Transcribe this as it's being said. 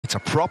It's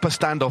a proper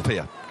standoff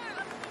here.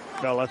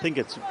 Well, I think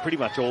it's pretty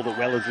much all that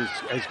Wellens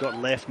has got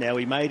left now.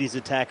 He made his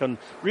attack on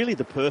really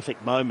the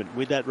perfect moment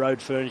with that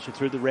road furniture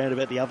through the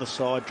roundabout the other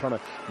side, trying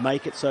to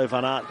make it so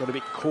Van Aert got a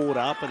bit caught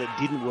up and it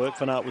didn't work.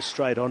 Van Aert was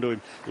straight onto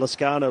him.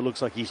 Lezcano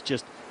looks like he's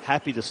just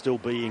happy to still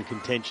be in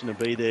contention and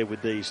be there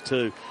with these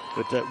two.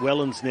 But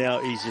Wellens now,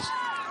 he's just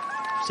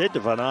said to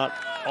Van Aert,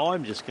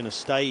 I'm just going to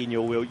stay in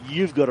your wheel.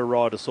 You've got to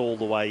ride us all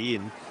the way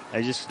in.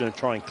 And he's just going to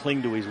try and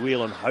cling to his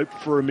wheel and hope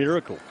for a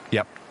miracle.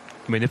 Yep.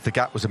 I mean, if the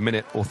gap was a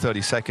minute or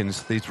 30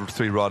 seconds, these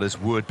three riders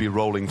would be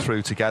rolling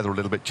through together a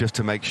little bit just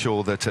to make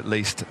sure that at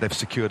least they've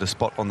secured a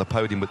spot on the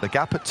podium. With the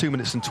gap at 2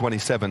 minutes and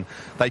 27,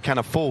 they can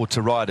afford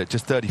to ride at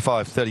just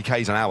 35, 30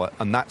 k's an hour,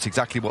 and that's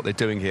exactly what they're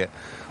doing here.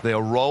 They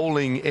are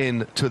rolling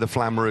in to the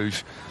Flamme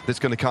Rouge. That's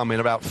going to come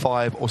in about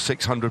 500 or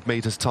 600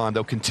 meters time.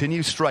 They'll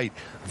continue straight,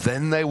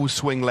 then they will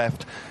swing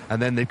left,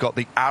 and then they've got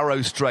the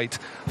arrow straight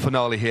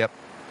finale here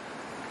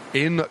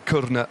in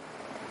Kuurne.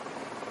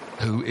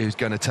 Who is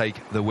going to take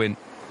the win?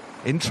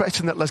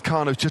 Interesting that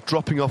Lezcano's just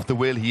dropping off the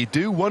wheel. You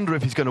do wonder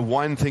if he's going to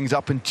wind things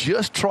up and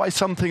just try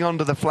something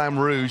under the Flamme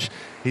Rouge.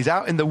 He's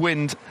out in the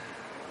wind.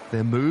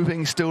 They're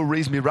moving still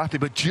reasonably rapidly,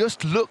 but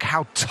just look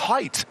how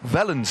tight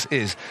Wellens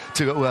is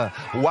to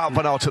Wout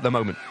van Aert at the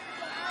moment.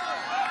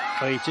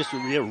 Well, he's just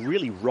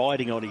really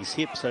riding on his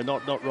hip, so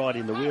not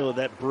riding the wheel.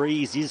 That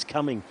breeze is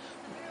coming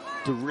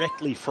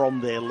directly from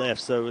their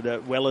left, so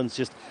that Wellens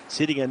just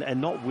sitting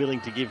and not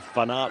willing to give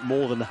Van Aert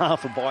more than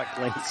half a bike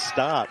length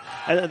start.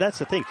 And that's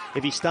the thing,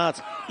 if he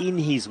starts in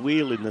his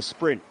wheel in the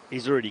sprint,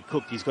 he's already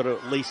cooked. He's got to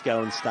at least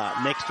go and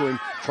start next to him,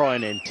 try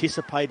and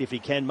anticipate if he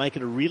can, make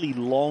it a really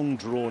long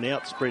drawn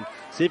out sprint,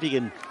 see if he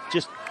can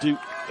just do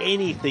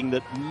anything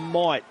that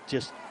might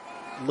just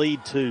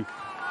lead to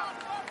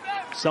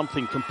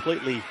something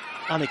completely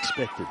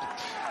unexpected.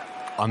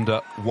 Under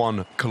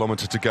 1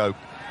 kilometre to go.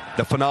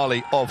 The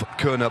finale of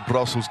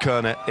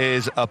Kuurne-Brussels-Kuurne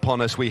is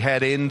upon us. We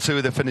head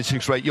into the finishing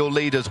straight. Your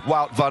leaders,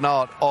 Wout van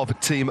Aert of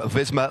Team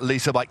Visma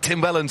Lease Bike,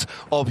 Tim Wellens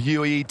of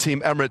UAE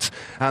Team Emirates,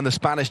 and the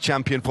Spanish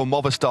champion for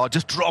Movistar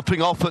just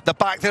dropping off at the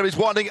back there. He's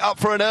winding up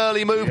for an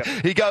early move.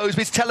 Yep. He goes,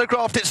 he's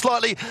telegraphed it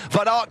slightly.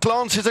 Van Aert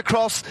glances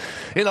across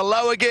in a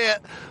lower gear,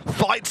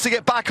 fights to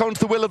get back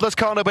onto the wheel of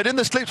Lezcano, but in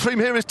the slipstream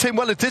here is Tim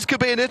Wellens. This could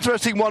be an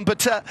interesting one, but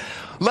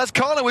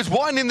Lezcano is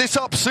winding this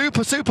up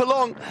super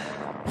long.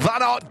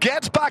 Van Aert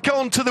gets back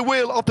onto the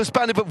wheel of the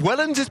Spaniard, but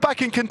Wellens is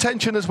back in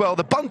contention as well.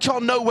 The bunch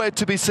are nowhere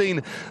to be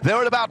seen.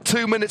 They're at about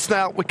 2 minutes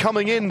now. We're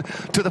coming in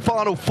to the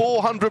final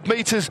 400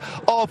 metres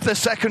of the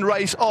second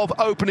race of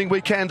opening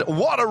weekend.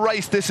 What a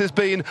race this has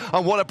been,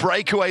 and what a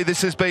breakaway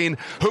this has been.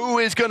 Who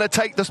is going to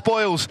take the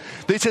spoils?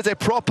 This is a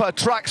proper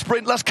track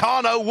sprint.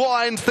 Lezcano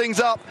winds things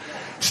up.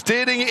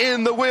 Steering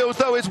in the wheels,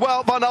 though, is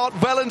Wout van Aert.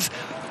 Wellens,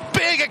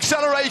 big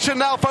acceleration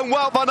now from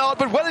Wout van Aert,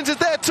 but Wellens is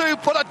there too,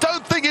 but I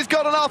don't think he's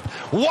got enough.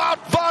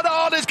 Wout van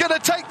Aert is going to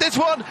take this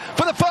one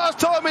for the first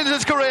time in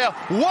his career.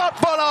 Wout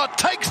van Aert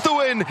takes the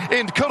win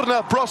in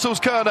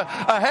Kuurne-Brussels-Kuurne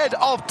ahead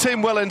of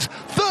Tim Wellens.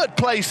 Third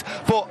place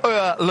for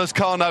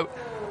Lezcano,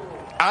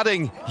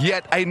 adding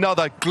yet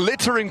another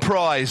glittering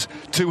prize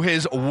to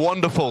his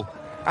wonderful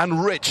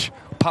and rich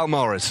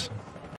palmares.